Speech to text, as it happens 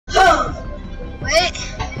What?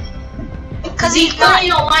 Cause He's playing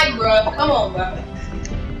your mic, bro. Come on, bro.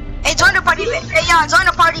 Hey, join the party bet. Hey, y'all, join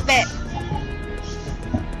the party bet.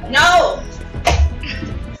 No.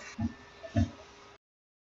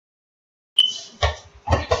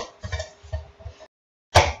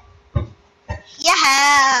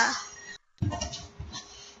 Yeah.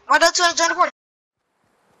 Why don't you join the party?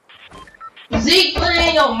 Zeke, put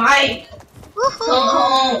in your mic. Come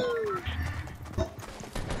on.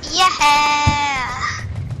 Yeah.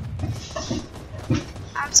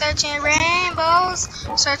 I'm searching rainbows,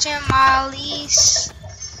 searching mollies,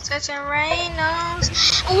 searching rainbows.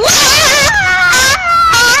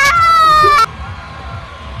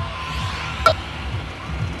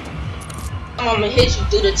 I'm gonna hit you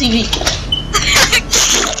through the TV.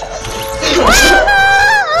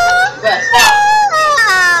 But stop.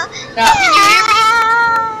 Stop. Can you hear me?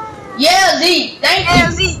 Yeah, Zeke. Thank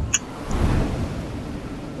you. Zeke.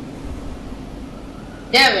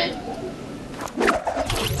 Devin.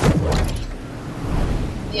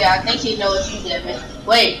 Yeah, I think he knows you, Devin.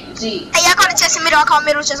 Wait, Zeke. Hey, y'all call the chest in middle. I call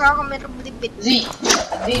middle chest. I call middle. Zeke,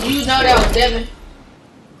 did you know that was Devin?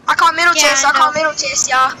 I call middle chest. I call middle chest,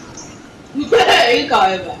 y'all. You call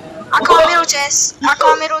him back. I call middle chest. I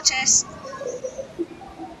call middle chest.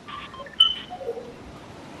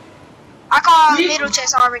 I call middle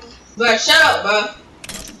chest already. Bro, shut up, bro.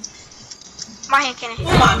 My hand cannon. Oh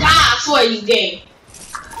my god, I swear you gay.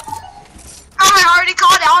 I already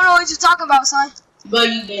called it. I don't know what you're talking about, son. Bro,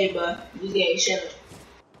 you gay, bro. You gay, shut up.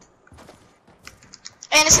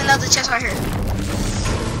 And it's another chest right here.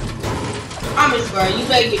 Promise, bro, you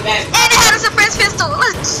better get back. And it had a suppressed pistol.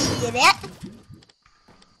 Let's see that.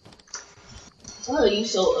 Oh, you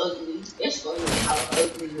so ugly. It's funny how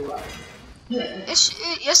ugly you are.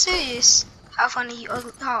 Yes, it is. How funny you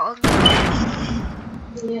ugly. How ugly.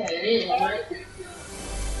 Yeah, it is, right?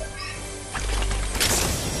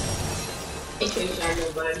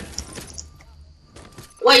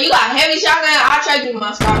 Wait, you got heavy shotgun? I'll trade you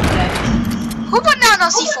my scar for that. Who put down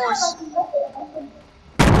those C4s?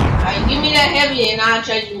 Alright, give me that heavy and I'll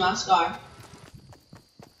trade you my scar.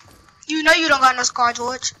 You know you don't got no scar,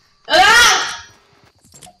 George. Ah!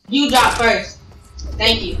 You drop first.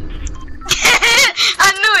 Thank you.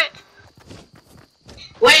 I knew it.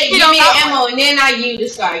 Wait, give me the ammo and then I give you the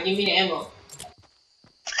scar. Give me the ammo.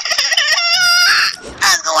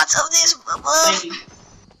 Let's go watch some of this, Thank you.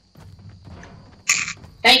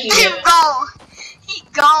 Thank you, He Devin. gone. He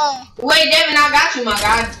gone. Wait, Devin, I got you, my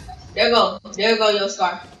god. There go your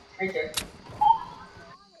scar. Right there.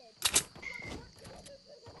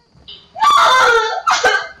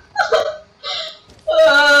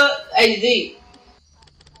 Hey, Z.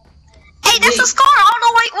 Hey, that's a scar. I don't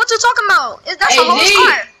know what you're talking about. That's a whole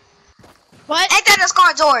scar. What? Ain't that a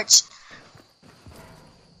scar, George?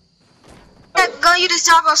 Go, you just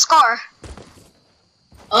drop a scar.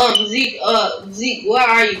 Zeke, where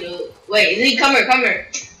are you, dude? Wait, Zeke, come here.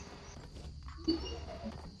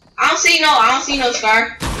 I don't see no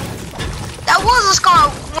scar. That was a scar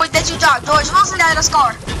that you dropped, George. Wasn't that a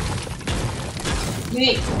scar?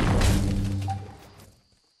 Zeke.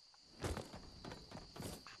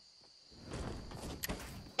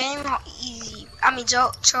 Game easy.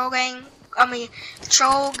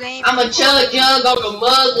 Troll game. I'm a chug jug on the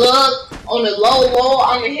mug lug, on the low,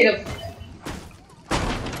 I'm gonna hit him.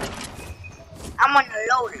 I'm on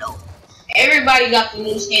the low. Everybody got the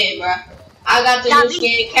new skin, bro. I got the new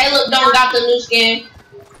skin. Caleb don't got the new skin.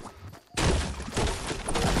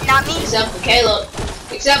 Not me. Except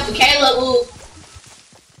for Caleb, ooh.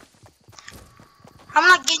 I'm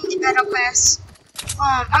not getting the battle pass.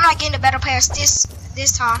 I'm not getting the battle pass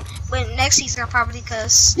this time, but next season probably,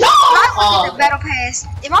 cause No! if I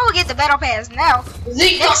would get the battle pass, now,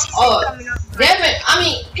 Zeke, next season coming up. Devin,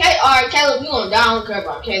 Caleb, you gonna die. I don't care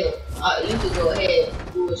about Caleb. You can go ahead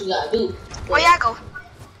and do what you gotta do. Where y'all go?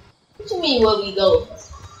 What you mean where we go?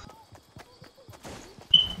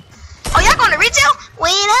 Oh, y'all going to retail?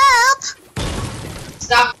 Wait up!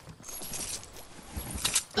 Stop.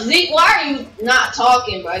 Zeke, why are you not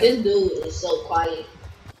talking, bro? This dude is so quiet.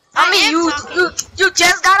 I mean, you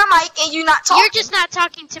just got a mic and you not talking. You're just not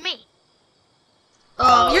talking to me.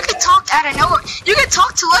 You can talk out of nowhere. You can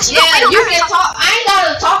talk to us. Yeah, you can talk. I ain't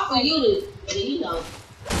gotta talk for you to, you know.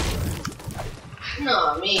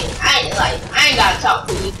 No, I mean, I ain't gotta talk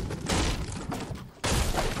for you.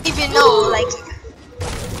 Even though, like,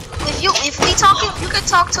 if we talking, you can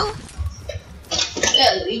talk too.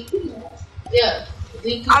 Yeah, Zeke. Yeah.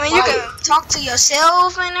 Zeke, I mean, you can talk to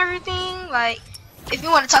yourself and everything. Like, if you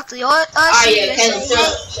want to talk to us, yeah, Caleb,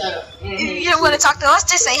 shut up. If you want to talk to us,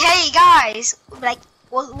 just say, "Hey guys," like,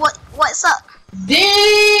 what's up?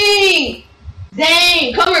 Dang!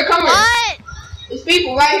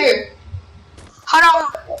 people right here. Hold on.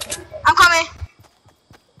 I'm coming.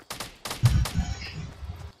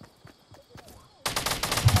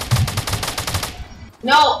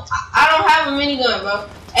 No, I don't have a minigun, bro.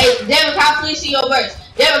 Hey, Devin, can I please see your burst?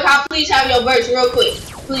 Devin, can I please have your burst real quick?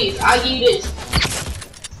 Please, I'll give you this.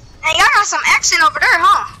 Hey, y'all got some action over there,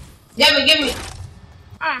 huh? Devin, give me.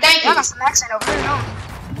 Thank you. Y'all got some action over there, huh?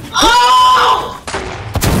 Oh!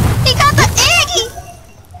 He got the eggy.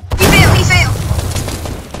 He failed.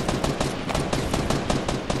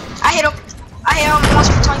 I hit him once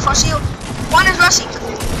for 24 shield. One is rushing.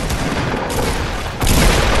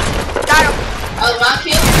 Got him. My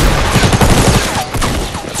kill.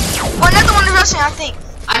 Well, another one is rushing, I think.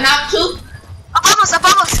 I knocked 2. Above us.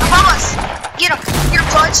 Get him,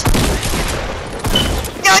 George.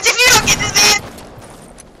 George, if you don't get this man.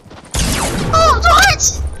 Oh, George.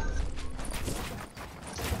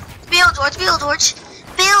 Build,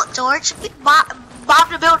 George. Bob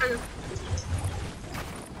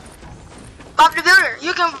the Builder.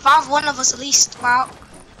 You can revive one of us at least, Bob.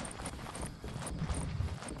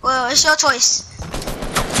 Well, it's your choice.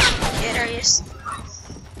 Yeah, there he is.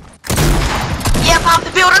 Yeah, Bob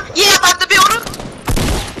the Builder. Bob the Builder.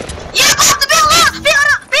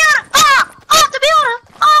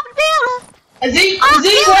 Zeke,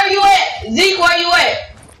 where you at?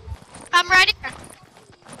 I'm right here.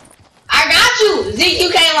 I got you. Zeke, you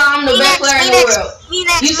can't lie. I'm the best player in the world.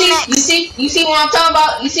 You see what I'm talking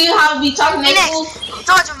about? You see how we talking that fool?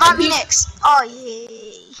 George, revive me next. Oh, yeah.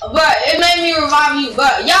 But it made me revive you.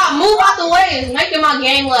 But y'all move out the way. It's making my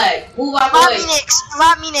game lag. Move out the way.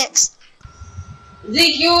 Revive me next.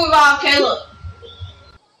 Zeke, you revive Caleb.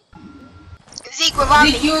 Zeke, revive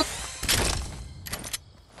me. You.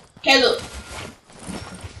 Caleb.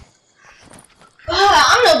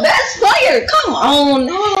 I'm the best player. Come on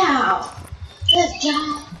now. Let's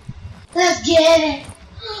go. Let's get it.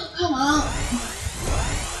 Come on.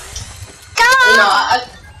 You know,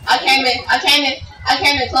 I came in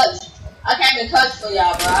clutch. I came in clutch for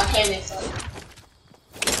y'all, bro. I came in clutch.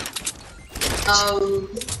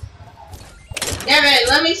 Devin,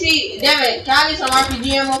 let me see. Devin, can I get some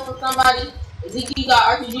RPG ammo from somebody? Zeke, you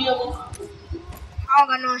got RPG ammo? I don't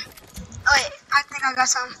got none. Oh, wait, I think I got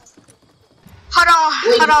some. Hold on,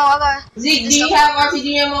 I got. Zeke, do you have RPG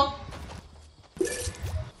ammo?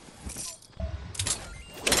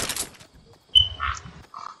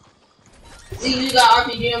 Zeke, you got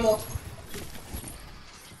RPG ammo?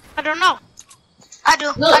 I don't know. I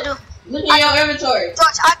do. Look in your inventory.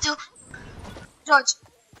 George, I do. George.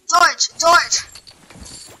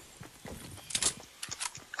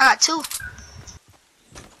 I got 2.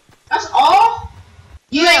 That's all?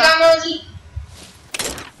 You ain't got no Zeke?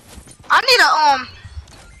 I need a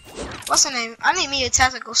what's the name? I need me a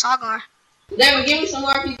tactical shotgun. Devin, give me some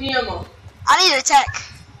RPG ammo. I need an attack.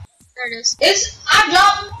 There it is. It's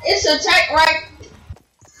attack right.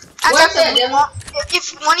 I dropped the blue one.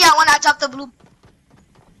 If one of y'all want, I drop the blue.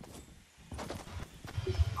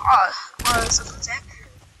 It's a attack.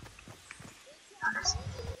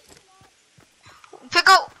 Pick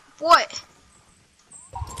up what?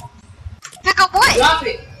 Drop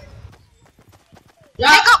it.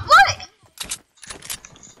 Pick up what?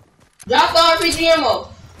 Drop the RPG ammo.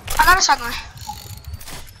 I got a shotgun.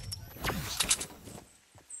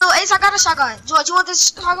 Oh, Ace, I got a shotgun. George, you want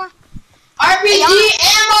this shotgun? RPG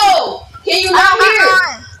ammo! Can you come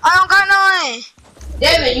here? I don't got none.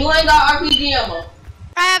 Devin, you ain't got RPG ammo.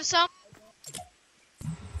 I have some.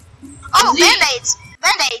 Oh, Zeke.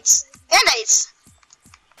 Band-aids.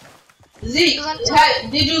 Zeke,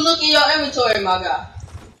 did you look in your inventory, my guy?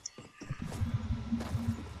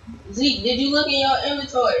 Zeke, did you look in your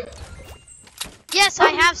inventory? Yes,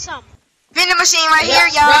 I have some. Vending machine right here,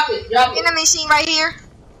 y'all. Drop it. Vending machine right here.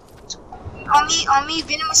 On me,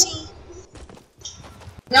 vending machine.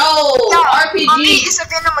 No, RPG. On me, it's a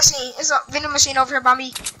vending machine. It's a vending machine over here by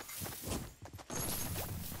me.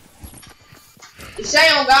 Say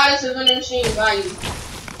on God, it's a vending machine by you.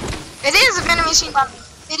 It is a vending machine by me.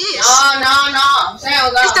 It is. No. Say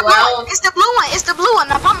on God. It's the blue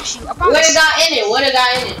one. I promise you. What it got in it?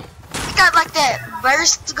 It got like that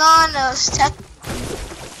burst gun,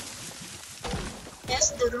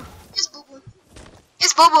 Yes, doodle. It's boo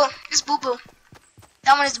boo.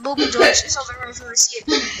 That one is boo boo, George. It's over here if you want to see it.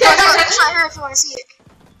 George, it's right here if you want to see it.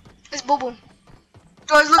 It's boo boo.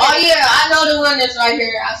 George, look at it. Yeah, I know the one that's right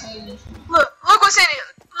here. I see this. Look what's in it.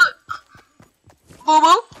 Look.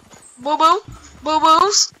 Boo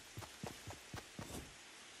boos.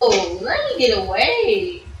 Oh, let me get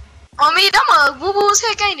away. On me, them boo boos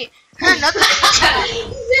heck, ain't it? Here's another.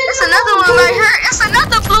 It's another one right here. It's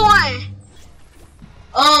another blue one.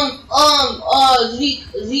 Yo,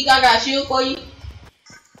 Zeke, I got a shield for you.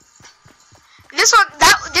 This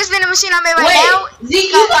vending machine I made right now.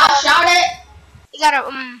 Zeke, you got shot at? You got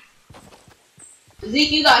a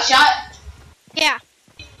Zeke, you got shot? Yeah.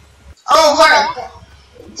 Oh, hold on.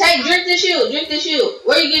 Drink the shield.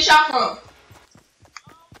 Where you get shot from?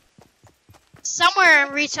 Somewhere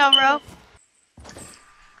in retail row.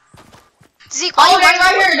 Zeke, oh, they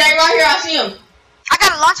right here. I see him. I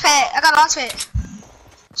got a launch pad.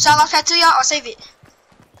 Should I launch pad to y'all or save it?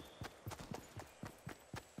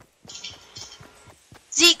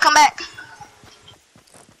 Zeke, come back.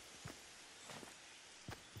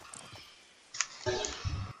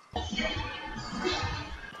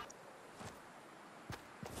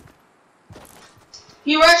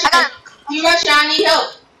 He rushed. I need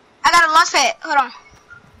help. I got a launch pad. Hold on.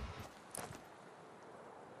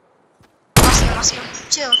 I see him.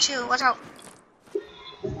 Chill. Watch out.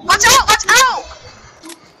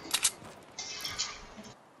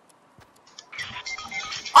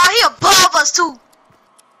 Oh, he above us too.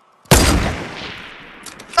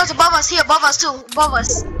 He's above us. He above us too. Above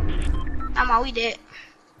us. We dead.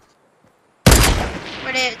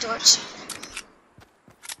 We're dead, George.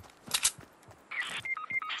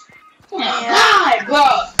 Oh my God, bro.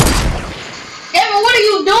 Devin, what are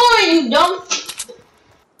you doing, you dumb?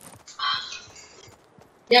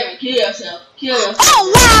 Devin, kill yourself. Oh,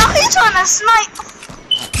 wow. He's trying to snipe.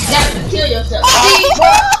 Devin, kill yourself.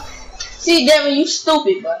 See, Devin, you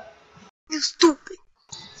stupid, bro. You stupid.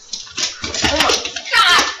 Oh my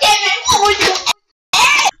God, Devin, what were you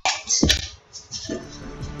at?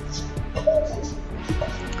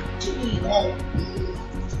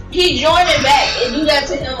 He joining back. And do that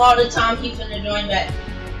to him all the time. He finna join back.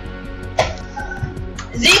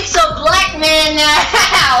 Zeke's a black man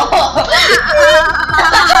now.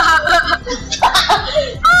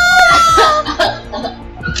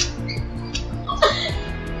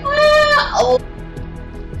 Oh.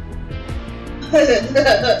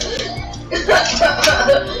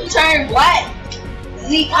 Turn black.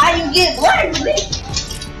 Zeke, how you get black, Zeke?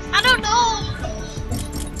 I don't know.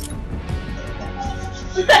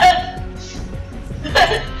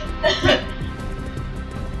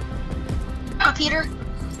 Peter.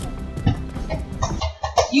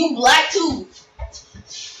 You black too.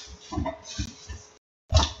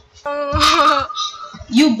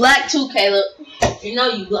 You black too, Caleb. You know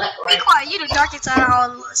you black, right? Be quiet. You the darkest out of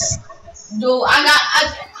all of us. Dude, how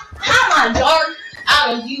am I dark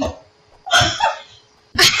out of you?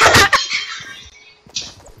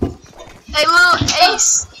 Hey, little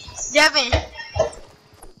Ace. Devin.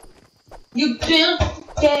 You built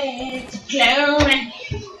that clown.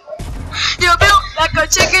 You built like a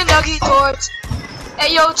chicken nugget, George.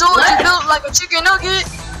 Hey, yo, George, what? You built like a chicken nugget.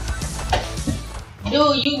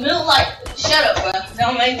 Dude, you built like... Shut up, bro.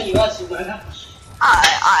 Don't make me rush you, bro.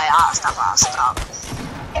 I'll stop.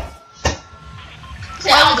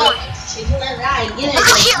 Let's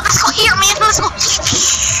go here, man. Let's go.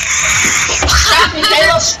 Stop me,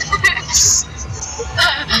 Caleb.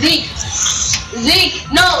 Zeke.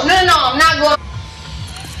 No, I'm not going.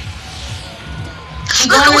 I'm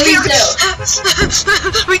going to retail.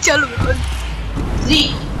 Retail.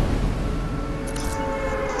 Zeke.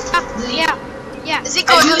 Yeah. Zeke,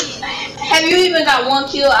 have you even got one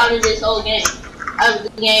kill out of this whole game? Out of the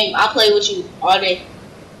game I play with you all day.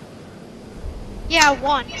 Yeah,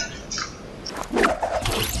 one.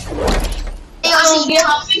 I don't get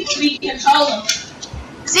how people be controlling.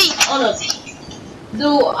 Zeke. Hold up.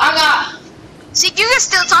 Dude, I got... Zeke, you can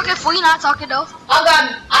still talking before you not talking though. I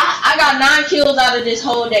got 9 kills out of this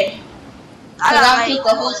whole day. I killed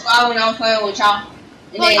the whole squad when I'm playing with y'all.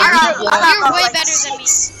 Well, you're way better than me.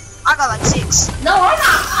 I got like 6. No,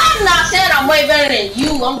 I'm not saying I'm way better than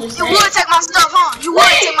you. I'm just saying. You would take my stuff, huh? You would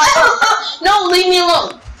take my stuff. No, leave me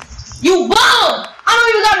alone. You bum! I don't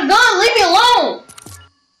even got a gun. Leave me alone.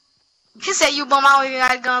 He said you bum. I don't even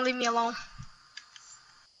got a gun. Leave me alone.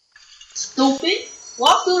 Stupid.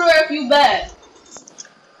 Walk through there if you bad.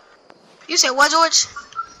 You said what, George?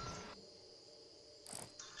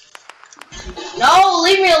 No,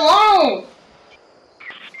 leave me alone.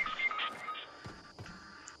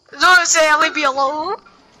 George said leave me alone.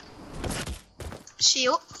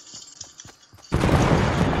 Shield.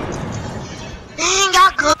 Dang,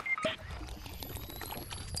 got good.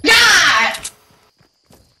 God!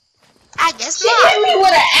 I guess she hit me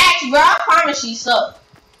with an axe, bro. I promise she sucked.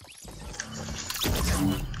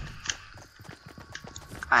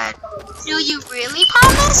 Alright. Do you really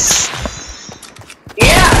promise?